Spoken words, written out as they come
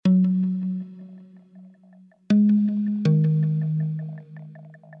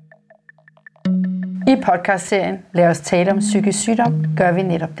I podcastserien Lad os tale om psykisk sygdom, gør vi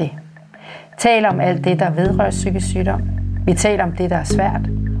netop det. Tal om alt det, der vedrører psykisk sygdom. Vi taler om det, der er svært,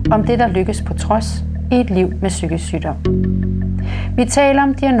 om det, der lykkes på trods i et liv med psykisk sygdom. Vi taler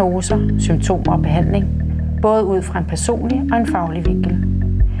om diagnoser, symptomer og behandling, både ud fra en personlig og en faglig vinkel.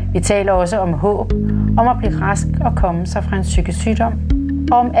 Vi taler også om håb, om at blive rask og komme sig fra en psykisk sygdom,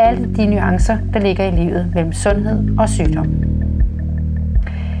 og om alle de nuancer, der ligger i livet mellem sundhed og sygdom.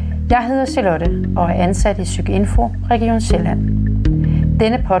 Jeg hedder Charlotte og er ansat i PsykiInfo Region Sjælland.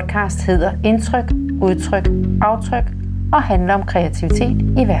 Denne podcast hedder Indtryk, Udtryk, Aftryk og handler om kreativitet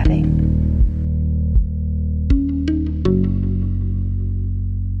i hverdagen.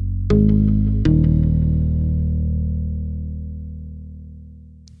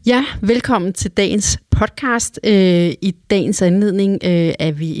 Ja, velkommen til dagens podcast. I dagens anledning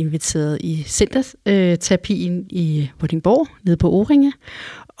er vi inviteret i Centerterapien i Vordingborg, nede på Oringe.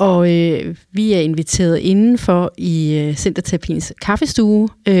 Og vi er inviteret indenfor i Centerterapiens kaffestue.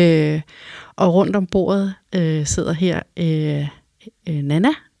 Og rundt om bordet sidder her Nanna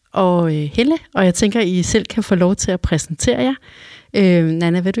og Helle. Og jeg tænker, at I selv kan få lov til at præsentere jer.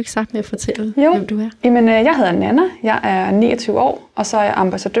 Nanna, vil du ikke starte med at fortælle, hvem du er? Jamen, jeg hedder Nanna, jeg er 29 år, og så er jeg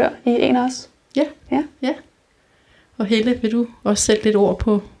ambassadør i en af os. Ja. Og Helle, vil du også sætte lidt ord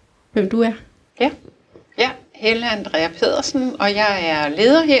på, hvem du er? Ja, Helle Andrea Pedersen, og jeg er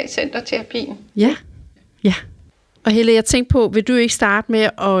leder her i Centerterapien. Ja. Og Helle, jeg tænkte på, vil du ikke starte med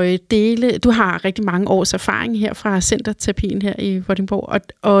at dele, du har rigtig mange års erfaring her fra Centerterapien her i Vordingborg,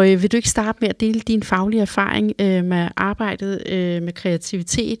 og vil du ikke starte med at dele din faglige erfaring med arbejdet med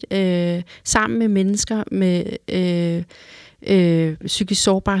kreativitet sammen med mennesker med psykisk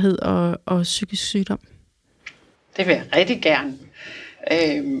sårbarhed og psykisk sygdom? Det vil jeg rigtig gerne.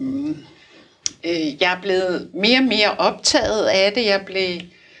 Jeg er blevet mere og mere optaget af det. Jeg blev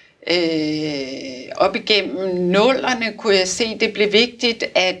op igennem nullerne kunne jeg se, det blev vigtigt,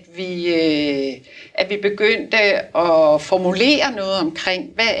 at vi begyndte at formulere noget omkring,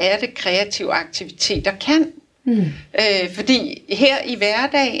 hvad er det kreative aktiviteter kan. Fordi her i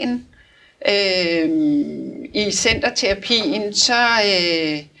hverdagen, i Centerterapien,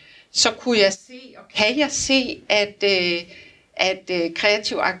 så kunne jeg se, og kan jeg se, at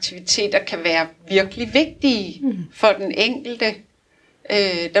kreative aktiviteter kan være virkelig vigtige for den enkelte.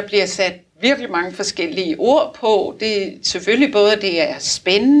 Der bliver sat virkelig mange forskellige ord på. Det er selvfølgelig både, at det er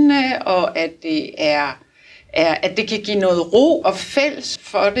spændende, og at at det kan give noget ro, og fælles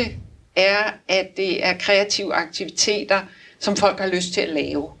for det er, at det er kreative aktiviteter, som folk har lyst til at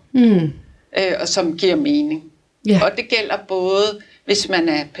lave, og som giver mening. Yeah. Og det gælder både, hvis man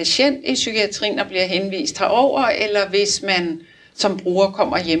er patient i psykiatrien og bliver henvist herover, eller hvis man som bruger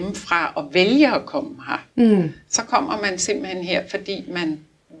kommer hjemmefra og vælger at komme her, så kommer man simpelthen her, fordi man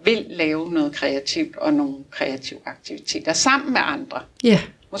vil lave noget kreativt og nogle kreative aktiviteter sammen med andre. Yeah.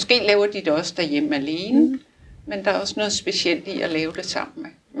 Måske laver de det også derhjemme alene, men der er også noget specielt i at lave det sammen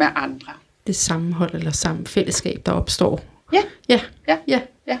med andre. Det sammenhold eller sammen fællesskab, der opstår. Ja.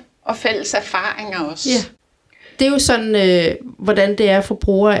 Og fælles erfaringer også. Ja. Det er jo sådan, hvordan det er for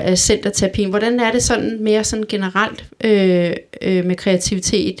brugere af Centerterapien. Hvordan er det sådan mere sådan generelt med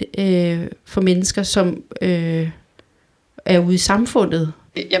kreativitet for mennesker, som er ude i samfundet?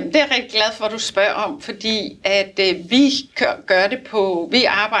 Jamen, det er jeg rigtig glad for, at du spørger om, fordi at vi gør det på, vi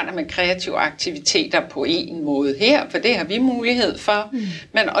arbejder med kreative aktiviteter på en måde her, for det har vi mulighed for.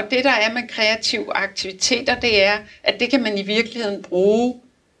 Og det, der er med kreative aktiviteter, det er, at det kan man i virkeligheden bruge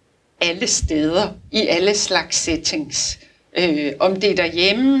alle steder, i alle slags settings. Om det er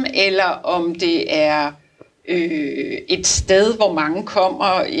derhjemme, eller om det er et sted, hvor mange kommer,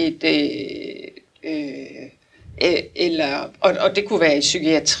 og det kunne være i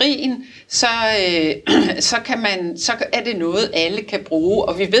psykiatrien, så er det noget, alle kan bruge,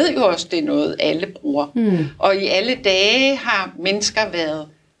 og vi ved jo også, det er noget, alle bruger. Og i alle dage har mennesker været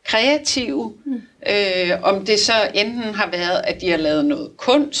kreative, om det så enten har været, at de har lavet noget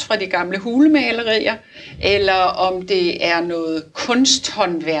kunst fra de gamle hulemalerier, eller om det er noget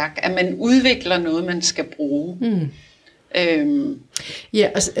kunsthåndværk, at man udvikler noget, man skal bruge. Ja,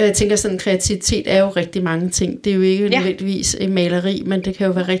 og jeg tænker sådan, kreativitet er jo rigtig mange ting. Det er jo ikke nødvendigvis en maleri, men det kan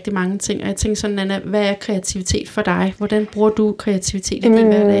jo være rigtig mange ting. Og jeg tænker sådan, Nanna, hvad er kreativitet for dig? Hvordan bruger du kreativitet i din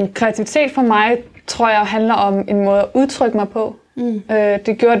hverdag? Kreativitet for mig, tror jeg, handler om en måde at udtrykke mig på.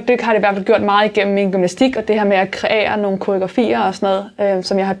 Det har det i hvert fald gjort meget igennem min gymnastik, og det her med at kreere nogle koreografier og sådan noget,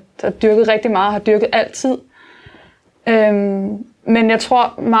 som jeg har dyrket rigtig meget, har dyrket altid. Men jeg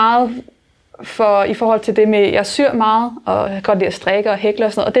tror meget i forhold til det med, jeg syr meget, og jeg kan godt lide at strikke og hækle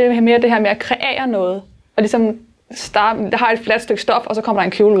og sådan noget, og det er mere det her med at kreere noget, og ligesom der har et fladt stykke stof, og så kommer der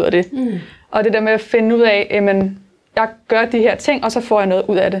en kjole ud af det. Og det der med at finde ud af, jamen, jeg gør de her ting, og så får jeg noget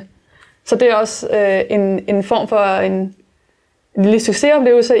ud af det. Så det er også en form for en lille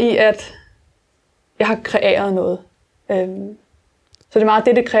succesoplevelse i, at jeg har kreeret noget. Så det er meget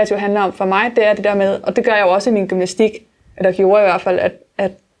det kreative handler om for mig, det er det der med, og det gør jeg jo også i min gymnastik, eller gjorde jeg i hvert fald,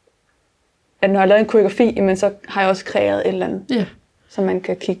 at når jeg lavede en koreografi, jamen, så har jeg også kreeret et eller andet, som man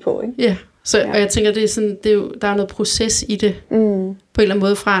kan kigge på. Ikke? Ja. Så, og jeg tænker, det er sådan, der er noget proces i det, på en eller anden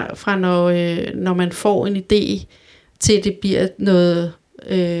måde, fra når man får en idé, til det bliver noget,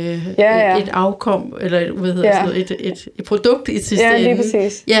 et afkom, eller hvad hedder sådan noget, et produkt i sidste ende. Lige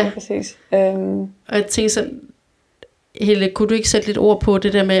præcis. Ja, lige præcis. Og jeg tænker sådan, Helle, kunne du ikke sætte lidt ord på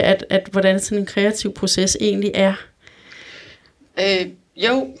det der med, at hvordan sådan en kreativ proces egentlig er?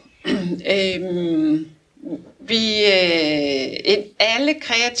 Jo, alle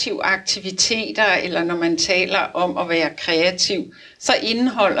kreative aktiviteter, eller når man taler om at være kreativ, så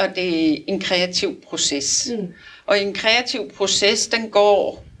indeholder det en kreativ proces. Og en kreativ proces, den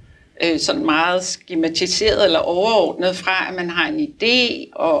går sådan meget skematiseret eller overordnet fra, at man har en idé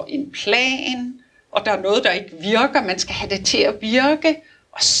og en plan, og der er noget, der ikke virker. Man skal have det til at virke,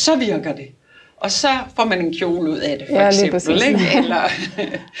 og så virker det. Og så får man en kjole ud af det, for eksempel. Ikke? Eller,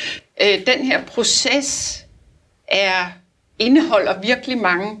 den her proces indeholder virkelig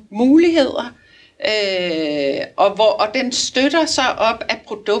mange muligheder, og den støtter sig op af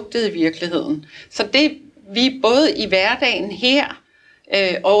produktet i virkeligheden. Så det vi både i hverdagen her,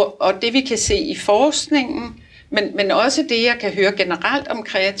 og det vi kan se i forskningen, men også det jeg kan høre generelt om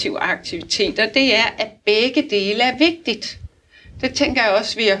kreative aktiviteter, det er, at begge dele er vigtigt. Det tænker jeg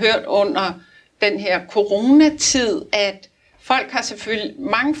også, vi har hørt under den her coronatid, at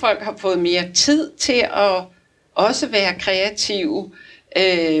mange folk har fået mere tid til at også være kreative,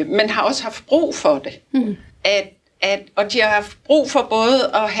 men har også haft brug for det. Og de har haft brug for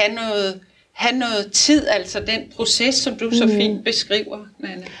både at have noget tid, altså den proces, som du så fint beskriver,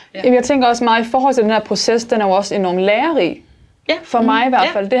 Nanne. Ja. Jeg tænker også meget i forhold til den her proces, den er jo også enormt lærerig. Ja. For mig i hvert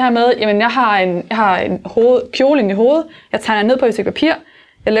fald. Det her med, jamen jeg har en kjole i hovedet, jeg tegner ned på et stykke papir,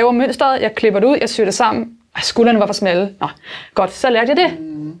 jeg laver mønstret, jeg klipper det ud, jeg syr det sammen. Skuldrene var for smalle. Nå, godt, så lærte jeg det.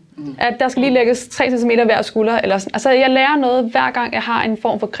 At der skal lige lægges 3 cm hver skulder. Eller sådan. Altså, jeg lærer noget, hver gang jeg har en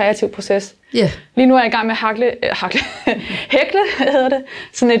form for kreativ proces. Yeah. Lige nu er jeg i gang med hækle, hedder det.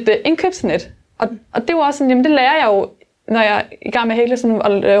 Sådan et indkøbsnet. Og det er jo også sådan, jamen det lærer jeg jo, når jeg er i gang med hækle, sådan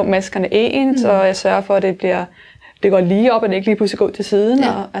at lave maskerne ens, og jeg sørger for, at det går lige op, og det ikke lige pludselig går til siden.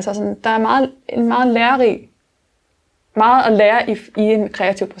 Og, altså sådan, der er en meget lærerig, meget at lære i en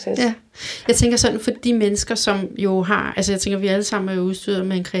kreativ proces. Ja. Jeg tænker sådan, for de mennesker, som jo har, altså jeg tænker, vi alle sammen er udstyret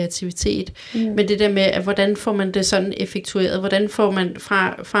med en kreativitet, men det der med, at hvordan får man det sådan effektueret, hvordan får man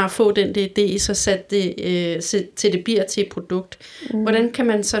fra at få den idé, så sat det, til det bliver til et produkt. Hvordan kan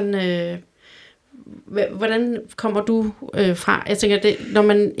man sådan, hvordan kommer du fra, jeg tænker, det, når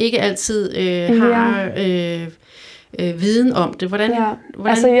man ikke altid har viden om det, hvordan?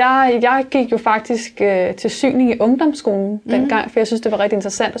 Altså jeg gik jo faktisk til syning i ungdomsskolen dengang, for jeg synes, det var rigtig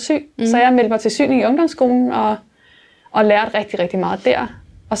interessant at sy. Så jeg meldte mig til syning i ungdomsskolen og lærte rigtig, rigtig meget der.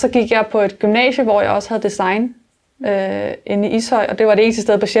 Og så gik jeg på et gymnasie, hvor jeg også havde design inde i Ishøj, og det var det eneste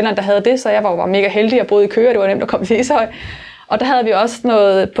sted på Sjælland, der havde det, så jeg var jo bare mega heldig, jeg boede i Køge, det var nemt at komme til Ishøj. Og der havde vi også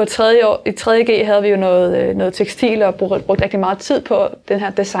noget, på i 3.G havde vi jo noget tekstil, og brugte rigtig meget tid på den her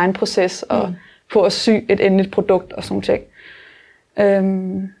designproces, og på at sy et endeligt produkt og sådan ting.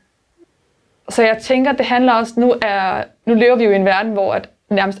 Så jeg tænker, det handler også, nu lever vi jo i en verden, hvor at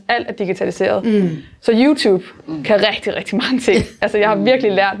nærmest alt er digitaliseret. Så YouTube kan rigtig, rigtig mange ting. Altså jeg har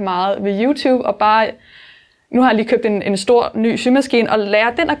virkelig lært meget ved YouTube, og nu har jeg lige købt en stor ny symaskine, og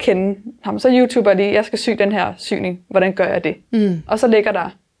lært den at kende. Så YouTuber lige, jeg skal sy den her syning, hvordan gør jeg det? Og så ligger der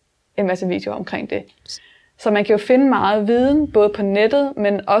en masse videoer omkring det. Så man kan jo finde meget viden, både på nettet,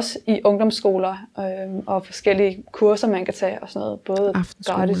 men også i ungdomsskoler og forskellige kurser, man kan tage og sådan noget. Både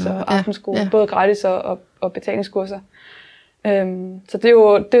gratis og aftenskoler, både gratis og betalingskurser. Så det er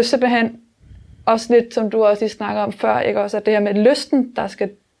jo simpelthen også lidt, som du også lige snakker om før, ikke også, at det her med lysten, der skal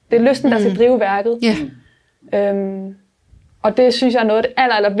drive værket. Og det synes jeg er noget af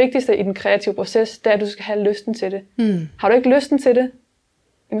det aller vigtigste i den kreative proces, det er, at du skal have lysten til det. Har du ikke lysten til det,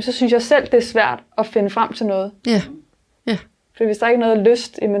 jamen, så synes jeg selv, det er svært at finde frem til noget. Ja. For hvis der ikke er noget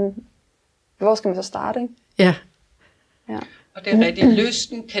lyst, jamen, hvor skal man så starte, ikke? Ja. Og det er rigtigt,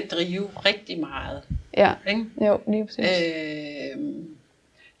 lysten kan drive rigtig meget. Ja, ikke? Jo, lige præcis.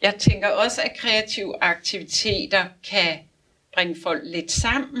 Jeg tænker også, at kreative aktiviteter kan bringe folk lidt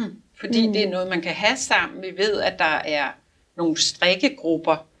sammen, fordi det er noget, man kan have sammen. Vi ved, at der er nogle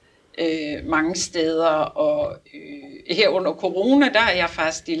strikkegrupper, mange steder, og her under corona, der har jeg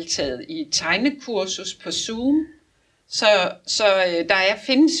faktisk deltaget i et tegnekursus på Zoom, så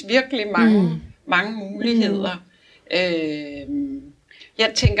findes virkelig mange muligheder.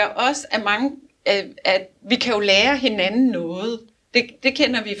 Jeg tænker også, at vi kan jo lære hinanden noget. Det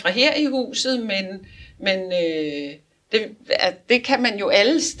kender vi fra her i huset, men det kan man jo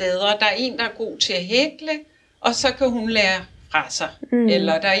alle steder. Der er en, der er god til at hækle, og så kan hun lære fra sig.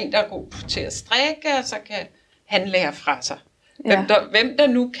 Eller der er en, der er god til at strikke, og så kan han lære fra sig. Hvem der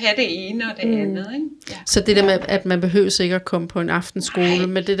nu kan det ene og det andet. Ikke? Ja. Så det der med, at man behøver ikke at komme på en aftenskole,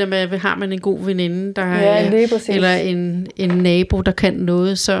 men det der med, at har man en god veninde, der eller en nabo, der kan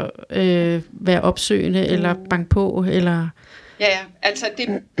noget, så være opsøgende, eller banke på, eller... Ja, altså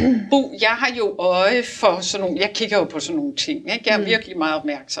jeg har jo øje for sådan nogle, jeg kigger jo på sådan nogle ting, ikke? Jeg er virkelig meget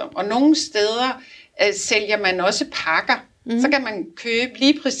opmærksom. Og nogle steder sælger man også pakker. Så kan man købe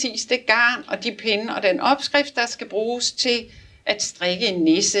lige præcis det garn og de pinde og den opskrift, der skal bruges til at strikke en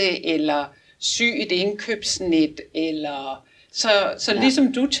nisse, eller sy et indkøbsnet, eller så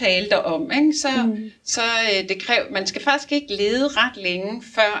ligesom du talte om, ikke? Så det kræver, man skal faktisk ikke lede ret længe,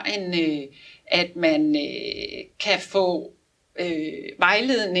 før at man kan få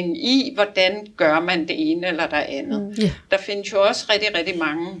vejledning i, hvordan gør man det ene eller det andet. Der findes jo også rigtig, rigtig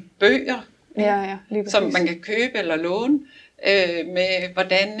mange bøger, som man kan købe eller låne, med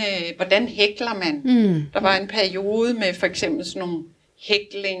hvordan hækler man. Der var en periode med for eksempel sådan nogle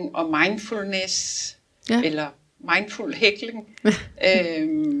hækling og mindfulness, eller mindful hækling,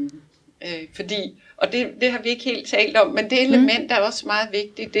 fordi, og det har vi ikke helt talt om, men det element er også meget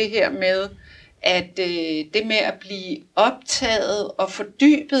vigtigt, det her med, at det med at blive optaget og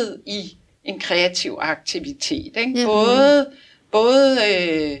fordybet i en kreativ aktivitet, ikke? Både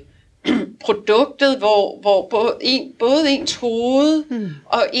produktet, hvor både ens hoved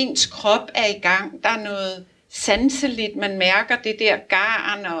og ens krop er i gang. Der er noget sanseligt, man mærker det der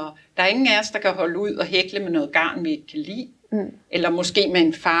garn, og der er ingen af os, der kan holde ud og hækle med noget garn, vi ikke kan lide. Eller måske med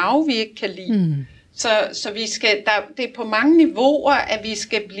en farve, vi ikke kan lide. Så vi skal, det er på mange niveauer, at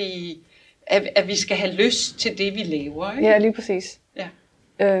vi skal have lyst til det, vi laver. Ikke? Ja, lige præcis. Ja.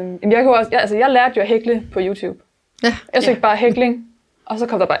 Jeg lærte jo at hækle på YouTube. Jeg søgte bare hækling, og så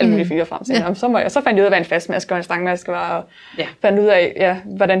kom der bare alle mulige fyre frem. Så fandt jeg ud af, hvad en fastmaske og en stangmaske var, og fandt ud af,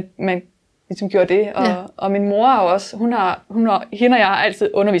 hvordan man ligesom gjorde det. Og min mor er jo også, hende og jeg har altid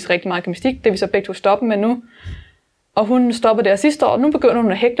undervist rigtig meget gymnastik, det er vi så begge to stoppet med nu. Og hun stoppede der sidste år, og nu begynder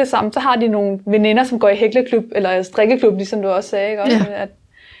hun at hækle sammen. Så har de nogle veninder, som går i hækleklub, eller strikkeklub, ligesom du også sagde, ikke? Også, at,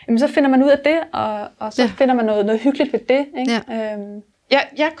 jamen, så finder man ud af det, og så finder man noget hyggeligt ved det. Ikke?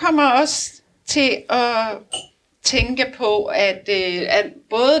 Jeg kommer også til at tænke på, at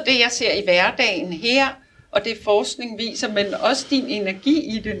både det, jeg ser i hverdagen her, og det forskning viser, men også din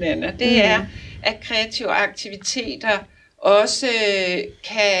energi i det, Nanna, det er, at kreative aktiviteter også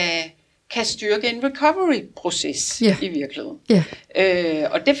kan styrke en recovery-proces i virkeligheden.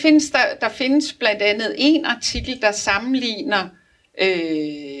 Og det findes der findes blandt andet en artikel, der sammenligner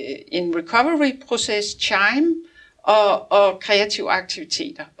en recovery-proces, CHIME, og kreative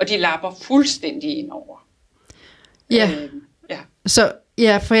aktiviteter, og de lapper fuldstændig ind over. Så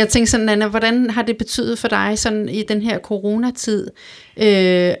for jeg tænker sådan, Nanna, hvordan har det betydet for dig sådan i den her coronatid,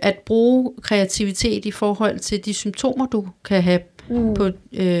 at bruge kreativitet i forhold til de symptomer, du kan have på...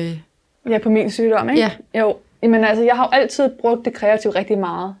 på min sygdom, ikke? Jo, men altså, jeg har jo altid brugt det kreative rigtig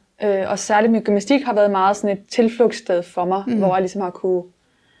meget, og særligt min gymnastik har været meget sådan et tilflugtssted for mig, hvor jeg ligesom har kunne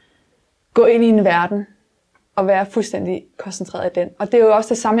gå ind i en verden og være fuldstændig koncentreret i den. Og det er jo også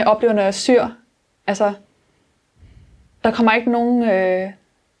det samme, jeg oplever, når jeg syr. Altså, der kommer ikke nogen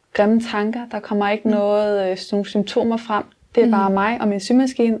grimme tanker, der kommer ikke nogle symptomer frem. Det er bare mig og min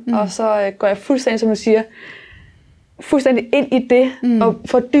symaskine, og så går jeg fuldstændig, som du siger, fuldstændig ind i det, og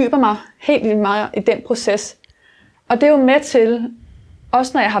fordyber mig helt vildt meget i den proces. Og det er jo med til,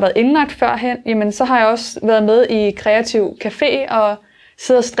 også når jeg har været indlagt førhen, jamen så har jeg også været med i kreativ café, og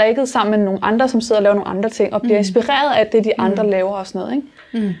sidder og strikket sammen med nogle andre, som sidder og laver nogle andre ting, og bliver inspireret af det, de andre laver og sådan noget. Ikke?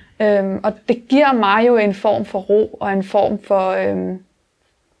 Og det giver mig jo en form for ro, og en form for... det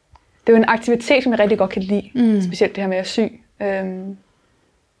er jo en aktivitet, som jeg rigtig godt kan lide, specielt det her med at sy.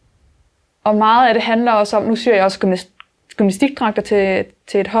 Og meget af det handler også om, nu syr jeg også gymnastikdragter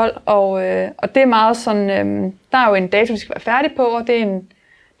til et hold, og det er meget sådan, der er jo en dato, vi skal være færdige på, og det er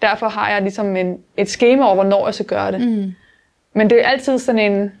derfor har jeg ligesom et skema over, hvornår jeg skal gøre det. Men det er altid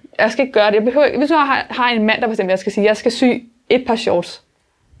sådan en, jeg skal ikke gøre det. Hvis jeg har en mand, der bestemmer, jeg skal sige, jeg skal sy et par shorts,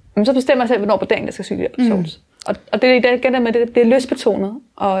 men så bestemmer jeg selv, hvornår på dagen jeg skal sy de her shorts. Og det er igen med, det er lystbetonet,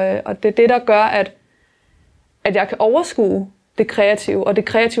 og det er det, der gør, at jeg kan overskue det kreative. Og det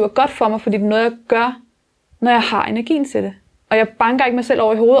kreative er godt for mig, fordi det er noget, jeg gør, når jeg har energien til det. Og jeg banker ikke mig selv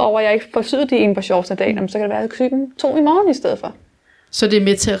over i hovedet over, at jeg ikke får syet de en par shorts ad dagen, så kan det være, at jeg kan sy dem 2 i morgen i stedet for. Så det er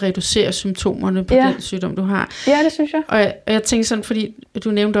med til at reducere symptomerne på den sygdom, du har. Ja, det synes jeg. Og jeg tænker sådan, fordi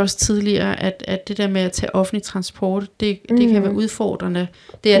du nævnte også tidligere, at det der med at tage offentlig transport, det kan være udfordrende.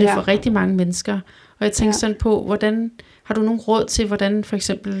 Det er det for rigtig mange mennesker. Og jeg tænker sådan på, hvordan har du nogen råd til, hvordan for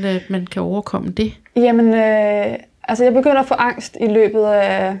eksempel man kan overkomme det? Jamen, altså jeg begynder at få angst i løbet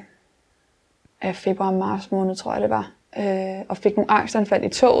af februar-marts måned, tror jeg det var. Og fik nogle angstanfald i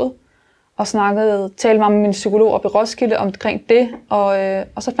toget. Og talte meget med min psykolog op i Roskilde omkring det.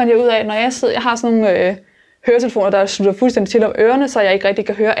 Og så fandt jeg ud af, at når jeg har sådan nogle høretelefoner, der slutter fuldstændig til om ørerne, så jeg ikke rigtig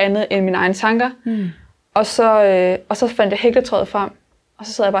kan høre andet end mine egne tanker. Og så fandt jeg hækletræet frem. Og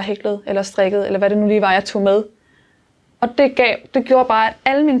så sad jeg bare hæklet eller strikket, eller hvad det nu lige var, jeg tog med. Og det gjorde bare, at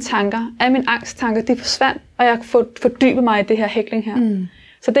alle mine angsttanker, de forsvandt, og jeg kunne fordybe mig i det her hækling her.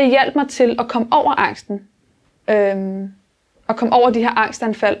 Så det hjalp mig til at komme over angsten. Og komme over de her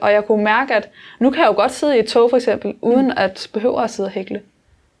angstanfald, og jeg kunne mærke, at nu kan jeg jo godt sidde i et tog for eksempel, uden at behøve at sidde og hækle.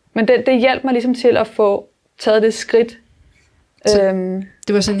 Men det hjalp mig ligesom til at få taget det skridt.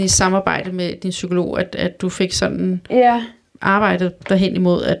 Det var sådan i samarbejde med din psykolog, at du fik sådan arbejdet derhen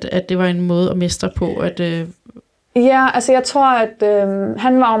imod, at det var en måde at mestre på, at... Ja, altså jeg tror, at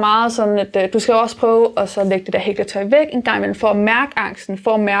han var jo meget sådan, at du skal også prøve at så lægge det der hækletøj væk en gang imellem, for at mærke angsten,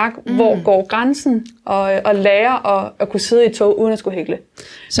 for at mærke, hvor går grænsen, og lære at kunne sidde i tog, uden at skulle hækle.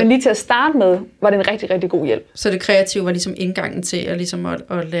 Men lige til at starte med, var det en rigtig, rigtig god hjælp. Så det kreative var ligesom indgangen til at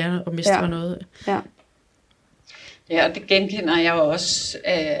lære at mestre noget? Ja. Ja, og det genkender jeg jo også,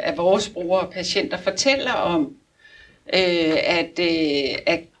 at vores brugere og patienter fortæller om,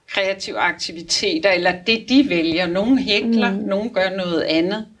 at kreative aktiviteter, eller det de vælger, nogen hækler, nogen gør noget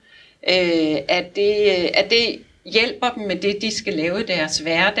andet, at det hjælper dem med det, de skal lave i deres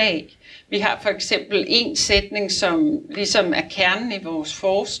hverdag. Vi har for eksempel en sætning, som ligesom er kernen i vores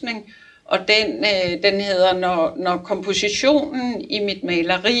forskning, og den hedder, når kompositionen i mit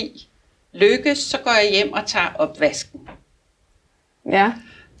maleri lykkes, så går jeg hjem og tager opvasken. Ja.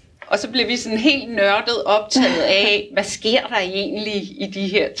 Og så blev vi sådan helt nørdet optaget af, hvad sker der egentlig i de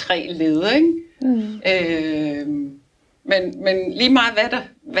her 3 led, ikke? Men lige meget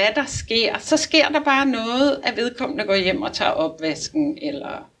hvad der sker, så sker der bare noget, at vedkommende går hjem og tager opvasken,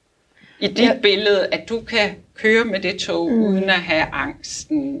 eller i dit billede, at du kan køre med det tog, uden at have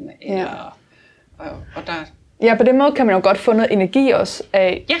angsten, eller, og der... Ja, på den måde kan man jo godt få noget energi også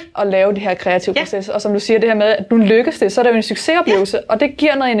af at lave det her kreative proces. Og som du siger, det her med, at nu lykkes det, så er det jo en succesoplevelse. Og det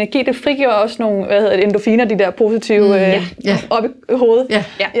giver noget energi. Det frigiver også nogle endorfiner, de der positive op i hovedet.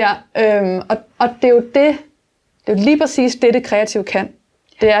 Og det er jo lige præcis det kreative kan.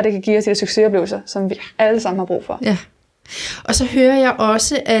 Det er, at det kan give os de der succesoplevelser, som vi alle sammen har brug for. Ja. Og så hører jeg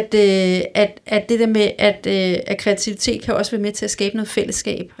også, at det der med, at kreativitet kan også være med til at skabe noget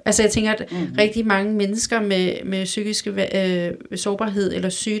fællesskab. Altså jeg tænker, at rigtig mange mennesker med psykisk sårbarhed eller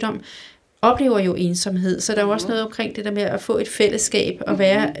sygdom oplever jo ensomhed. Så der er jo også noget omkring det der med at få et fællesskab og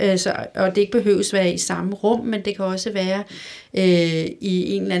være, og det ikke behøves være i samme rum, men det kan også være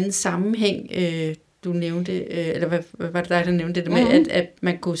i en eller anden sammenhæng. Du nævnte, eller hvad var det dig, der nævnte det med, at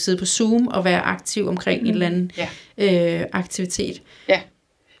man kunne sidde på Zoom og være aktiv omkring en eller anden aktivitet. Ja,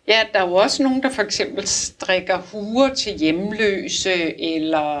 der er jo også nogen, der for eksempel strikker huer til hjemløse,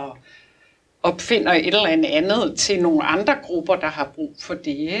 eller opfinder et eller andet til nogle andre grupper, der har brug for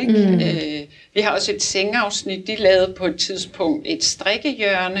det. Ikke? Vi har også et sengeafsnit, de lavede på et tidspunkt et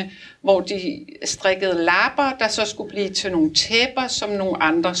strikkehjørne, hvor de strikkede lapper, der så skulle blive til nogle tæpper, som nogle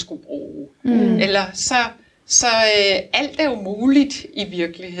andre skulle bruge. Eller så alt er jo muligt i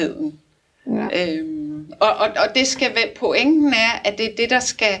virkeligheden. Ja. Og det skal være, pointen er, at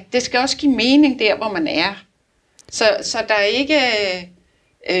det skal også give mening der, hvor man er. Så der er ikke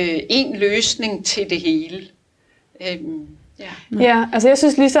en løsning til det hele. Ja, altså jeg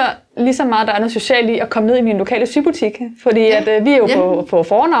synes lige så meget, der er noget socialt i at komme ned i min lokale sygebutik, fordi at, vi er jo på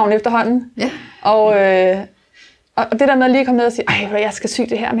fornavn efterhånden, og det der med at lige komme ned og sige, jeg skal sy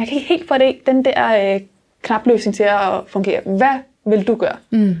det her, men jeg kan ikke helt få den der knapløsning til at fungere. Hvad vil du gøre?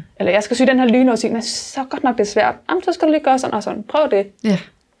 Eller jeg skal sy den her lynås, men så godt nok det er svært. Jamen, så skal du lige gøre sådan og sådan. Prøv det. Ja.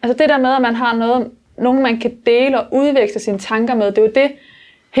 Altså det der med, at man har nogen man kan dele og udveksle sine tanker med, det er jo det,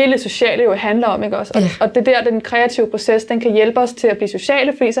 hele det sociale jo handler om, ikke også? Og det der, den kreative proces, den kan hjælpe os til at blive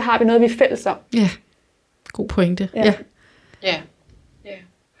sociale, fordi så har vi noget, vi er fælles om. Ja, god pointe. Ja.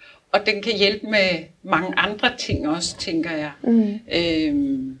 Og den kan hjælpe med mange andre ting også, tænker jeg.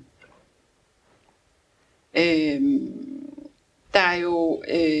 der er jo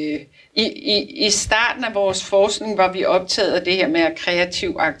i starten af vores forskning var vi optaget af det her med, at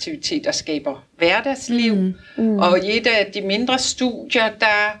kreativ aktivitet skaber hverdagsliv. Og i et af de mindre studier,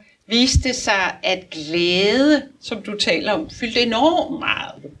 der viste sig, at glæde, som du taler om, fyldte enormt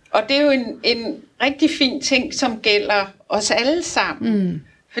meget. Og det er jo en rigtig fin ting, som gælder os alle sammen.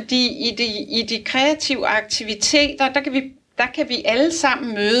 Fordi i de kreative aktiviteter, der kan vi alle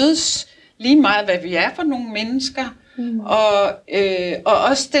sammen mødes lige meget, hvad vi er for nogle mennesker. Og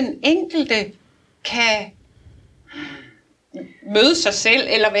også den enkelte kan møde sig selv,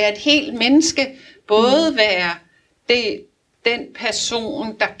 eller være et helt menneske. Både være den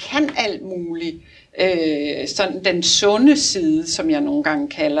person, der kan alt muligt. Sådan den sunde side, som jeg nogle gange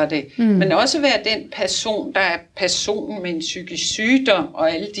kalder det. Men også være den person, der er personen med en psykisk sygdom,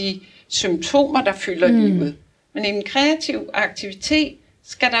 og alle de symptomer, der fylder livet. Men i en kreativ aktivitet,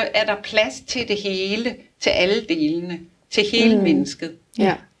 er der plads til det hele, til alle delene, til hele mennesket.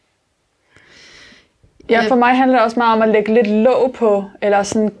 Ja. Ja, for mig handler det også meget om at lægge lidt låg på, eller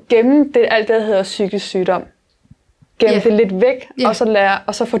sådan gemme det, alt det, der hedder psykisk sygdom. Gemme det lidt væk,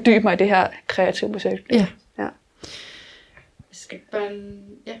 og så fordybe mig i det her kreative projekt. Ja.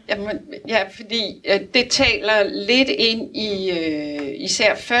 Ja, fordi det taler lidt ind i,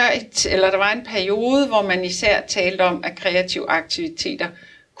 især før, eller der var en periode, hvor man især talte om, at kreative aktiviteter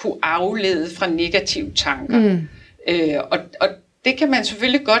kunne aflede fra negative tanker. Og det kan man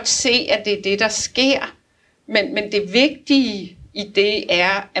selvfølgelig godt se, at det er det, der sker. Men det vigtige i det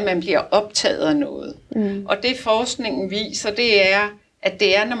er, at man bliver optaget af noget. Og det forskningen viser, det er, at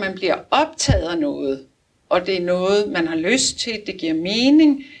det er, når man bliver optaget af noget, og det er noget, man har lyst til, det giver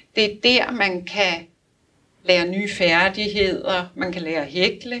mening, det er der, man kan lære nye færdigheder, man kan lære at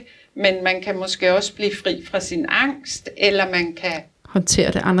hækle, men man kan måske også blive fri fra sin angst, eller man kan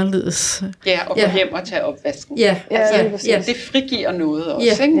håndtere det anderledes. Ja, og gå hjem og tage opvasken. Det frigiver noget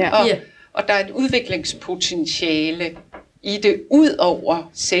også. Ikke? Og der er et udviklingspotentiale i det, ud over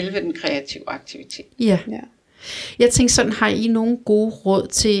selve den kreative aktivitet. Ja. Jeg tænker sådan, har I nogle gode råd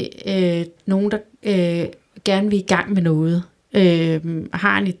til nogen, der gerne vil i gang med noget?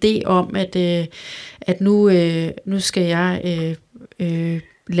 Har en idé om, at nu skal jeg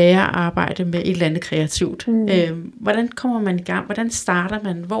lære at arbejde med et eller andet kreativt. Hvordan kommer man i gang? Hvordan starter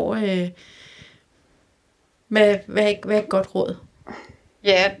man? Hvad er et godt råd?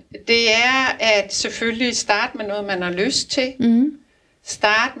 Ja, det er at selvfølgelig starte med noget, man har lyst til.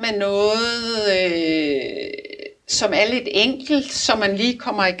 Start med noget, som er lidt enkelt, så man lige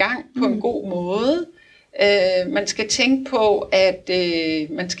kommer i gang på en god måde. Man skal tænke på, at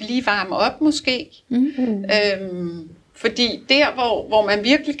man skal lige varme op måske. Fordi der, hvor man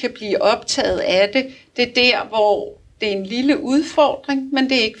virkelig kan blive optaget af det, det er der, hvor det er en lille udfordring, men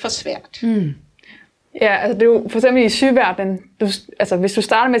det er ikke for svært. Ja, altså det er jo for eksempel i syverdenen, hvis du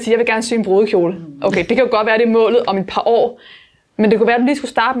starter med at sige, jeg vil gerne sy en brudekjole. Okay, det kan jo godt være, det er målet om et par år, men det kunne være, at du lige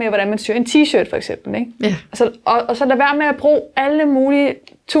skulle starte med, hvordan man syr en t-shirt for eksempel. Ikke? Ja. Og så lad være med at bruge alle mulige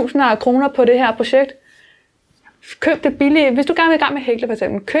tusinder af kroner på det her projekt. Køb det billige. Hvis du gerne vil i gang med hækle for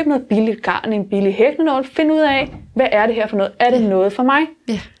eksempel, køb noget billigt garn, en billig hæklenål. Find ud af, hvad er det her for noget? Er det noget for mig?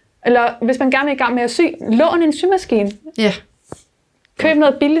 Ja. Eller hvis man gerne vil i gang med at sy, lån en symaskine. Ja. Køb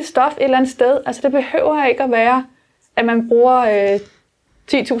noget billigt stof et eller andet sted. Altså det behøver ikke at være, at man bruger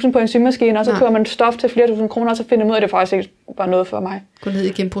 10.000 på en symaskine, og så køber man stof til flere tusind kroner, og så finder man ud af, at det faktisk ikke var noget for mig. Gå ned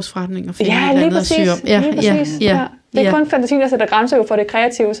i genbrugsforretning og finde et eller andet at sy om. Lige præcis. Det er kun fantasien, der sætter grænser jo for det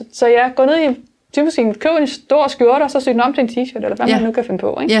kreative. Så ja, gå ned i symaskinen, køb en stor skjorte, og så sy den om til en t-shirt, eller hvad man nu kan finde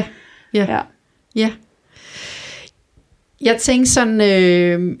på. Ikke? Ja. Jeg tænker sådan,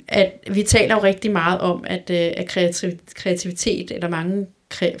 at vi taler jo rigtig meget om, at kreativitet, eller mange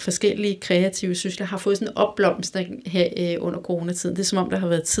forskellige kreative sysler, har fået sådan en opblomstring her under coronatiden. Det er som om, der har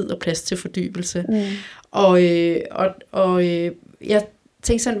været tid og plads til fordybelse. Og jeg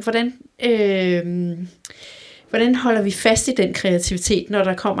tænker sådan, hvordan holder vi fast i den kreativitet, når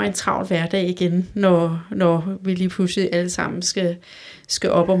der kommer en travl hverdag igen, når vi lige pludselig alle sammen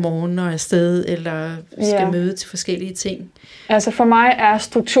skal op om morgenen og afsted, eller skal møde til forskellige ting? Altså for mig er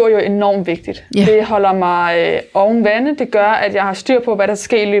struktur jo enormt vigtigt. Det holder mig oven vande. Det gør, at jeg har styr på, hvad der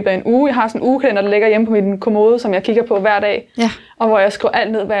sker i løbet af en uge. Jeg har sådan en ugekalender, der ligger hjemme på min kommode, som jeg kigger på hver dag, og hvor jeg skriver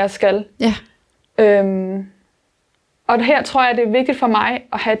alt ned, hvad jeg skal. Og her tror jeg, det er vigtigt for mig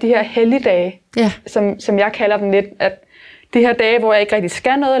at have de her helligdage, som jeg kalder dem lidt, at de her dage, hvor jeg ikke rigtig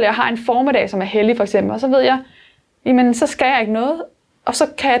skal noget, eller jeg har en formiddag, som er hellig for eksempel, og så ved jeg, jamen så skal jeg ikke noget, og så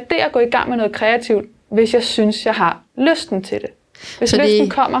kan jeg der gå i gang med noget kreativt, hvis jeg synes, jeg har lysten til det. Hvis lysten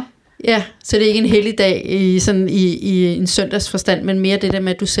kommer. Ja, så det er ikke en helligdag i en søndagsforstand, men mere det der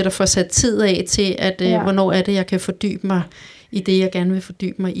med, at du sætter for sat tid af til, at hvornår er det, jeg kan fordybe mig i det, jeg gerne vil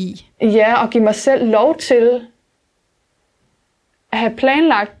fordybe mig i. Ja, og give mig selv lov til at have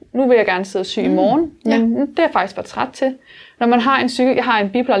planlagt, nu vil jeg gerne sidde syg i morgen, men det er jeg faktisk for træt til. Når man har jeg har en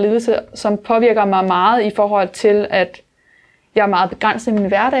bipolar lidelse, som påvirker mig meget i forhold til, at jeg er meget begrænset i min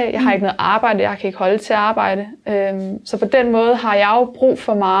hverdag. Jeg har ikke noget arbejde, jeg kan ikke holde til at arbejde. Så på den måde har jeg jo brug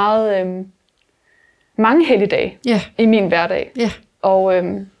for mange helligdage i min hverdag. Yeah.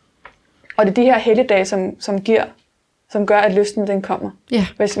 Og det er de her helligdage, som gør, at lysten den kommer. Yeah.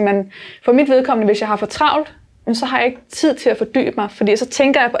 For mit vedkommende, hvis jeg har for travlt, så har jeg ikke tid til at fordybe mig, fordi så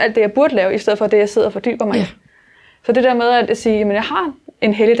tænker jeg på alt det, jeg burde lave, i stedet for det, jeg sidder og fordyber mig i. Så det der med at sige, at jeg har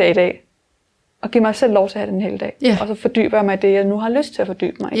en helligdag i dag, og give mig selv lov til at have den helligdag, og så fordyber jeg mig i det, jeg nu har lyst til at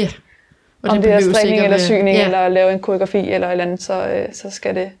fordybe mig i. Om det er strikning eller syning, eller lave en koreografi, eller et eller andet, så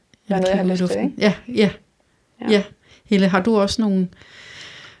skal det være noget, jeg har lyst til. Ikke? Ja. Helle, har du også nogle...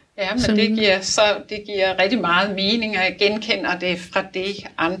 Ja, men det giver rigtig meget mening, og jeg genkender det fra det,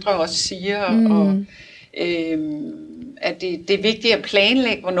 andre også siger, og at det er vigtigt at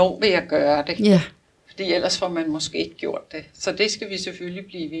planlægge, hvornår vil jeg gøre det. Ja. Fordi ellers får man måske ikke gjort det. Så det skal vi selvfølgelig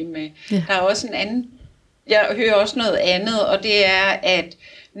blive ved med. Ja. Der er også en anden, jeg hører også noget andet, og det er, at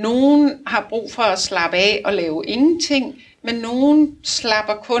nogen har brug for at slappe af og lave ingenting, men nogen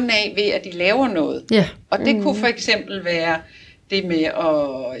slapper kun af ved, at de laver noget. Ja. Og det kunne for eksempel være det med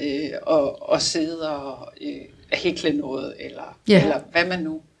at sidde og hækle noget, eller hvad man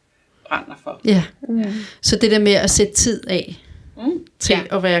nu brænder for. Ja. Så det der med at sætte tid af til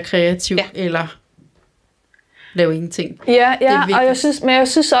at være kreativ, eller lave ingenting. Ja, og jeg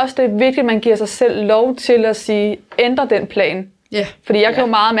synes også, det er vigtigt, at man giver sig selv lov til at sige, ændre den plan. Ja. Fordi jeg kan jo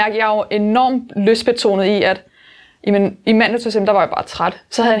meget mærke, at jeg er jo enormt lystbetonet i, at i mandag der var jeg bare træt.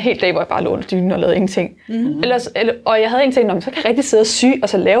 Så havde jeg en hel dag, hvor jeg bare lå under dynen og lavede ingenting. Og jeg havde en ting, så kan jeg rigtig sidde og syg, og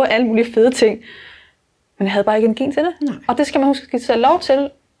så lave alle mulige fede ting. Men jeg havde bare ikke energi til det. Nej. Og det skal man huske at give sig lov til,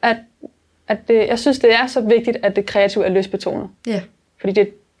 at jeg synes, det er så vigtigt, at det kreative er lystbetonet. Ja. Fordi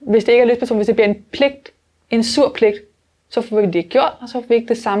hvis det ikke er lystbetonet, hvis det bliver en pligt, en sur pligt, så får vi det ikke gjort, og så får vi ikke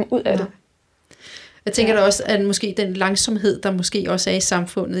det samme ud af det. Jeg tænker da også, at måske den langsomhed, der måske også er i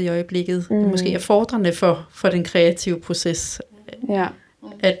samfundet i øjeblikket, måske er fordrende for den kreative proces. Ja.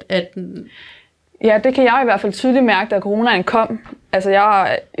 Ja, det kan jeg i hvert fald tydeligt mærke, da coronaen kom. Altså,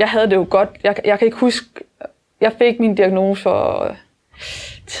 jeg havde det jo godt. Jeg kan ikke huske, jeg fik min diagnose for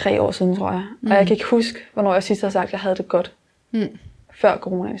 3 år siden, tror jeg. Og jeg kan ikke huske, hvornår jeg sidst har sagt, at jeg havde det godt. Før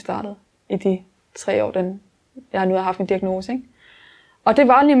coronaen startede. I de 3 år, jeg nu har haft min diagnose, ikke? Og det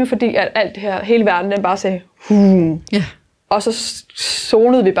var nemlig fordi, at alt det her, hele verden, den bare sagde, og så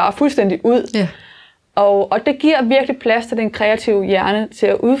zonede vi bare fuldstændig ud. Ja. Og det giver virkelig plads til den kreative hjerne til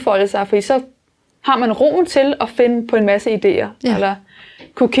at udfolde sig, fordi så har man roen til at finde på en masse idéer, eller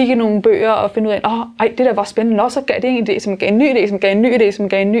kunne kigge i nogle bøger og finde ud af, det der var spændende, så gav det en idé, som gav en ny idé, som gav en ny idé, som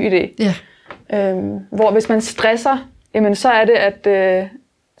gav en ny idé. Ja. Hvor hvis man stresser, jamen så er det, at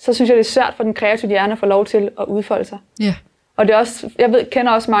så synes jeg, det er svært for den kreative hjerne at få lov til at udfolde sig. Ja. Og det er også,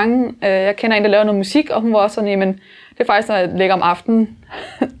 kender også mange, jeg kender en, der laver noget musik, og hun var også sådan, jamen, det er faktisk, når jeg ligger om aftenen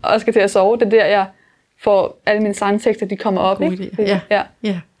og skal til at sove, det er der, jeg får alle mine sangtekster, de kommer op. Ikke? Ja.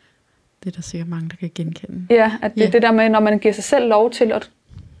 Det er der sikkert mange, der kan genkende. Ja, at det er det der med, når man giver sig selv lov til at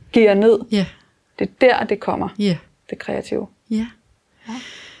give ned, det er der, det kommer, det kreative. Ja.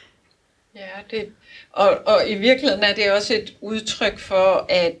 Og i virkeligheden er det også et udtryk for,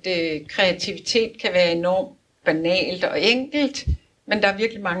 at kreativitet kan være enormt banalt og enkelt, men der er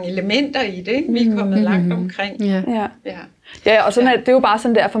virkelig mange elementer i det. Vi er kommet langt omkring. Ja, og sådan det er jo bare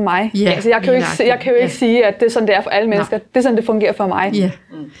sådan, det er for mig. Ja, altså, jeg kan jo ikke sige, at det er sådan, det er for alle mennesker. Det er sådan, det fungerer for mig. Ja.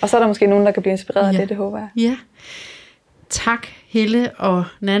 Og så er der måske nogen, der kan blive inspireret af det håber jeg. Ja. Tak, Helle og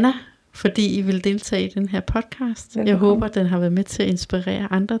Nanna, fordi I vil deltage i den her podcast. Velkommen. Jeg håber, den har været med til at inspirere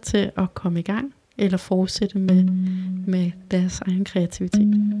andre til at komme i gang, eller fortsætte med deres egen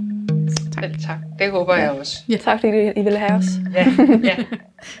kreativitet. Tak. Tak. Det håber jeg også. Ja. Tak fordi I ville have os. Ja.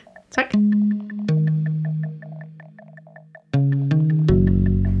 Tak.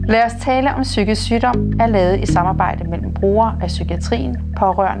 Lad os tale om psykisk sygdom er lavet i samarbejde mellem brugere af psykiatrien,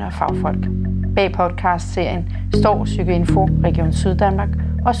 pårørende og fagfolk. Bag podcast-serien står Psykinfo Region Syddanmark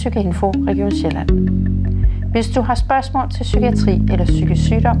og Psykinfo Region Sjælland. Hvis du har spørgsmål til psykiatri eller psykisk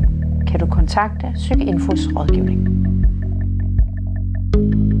sygdom, kan du kontakte Psykinfos rådgivning.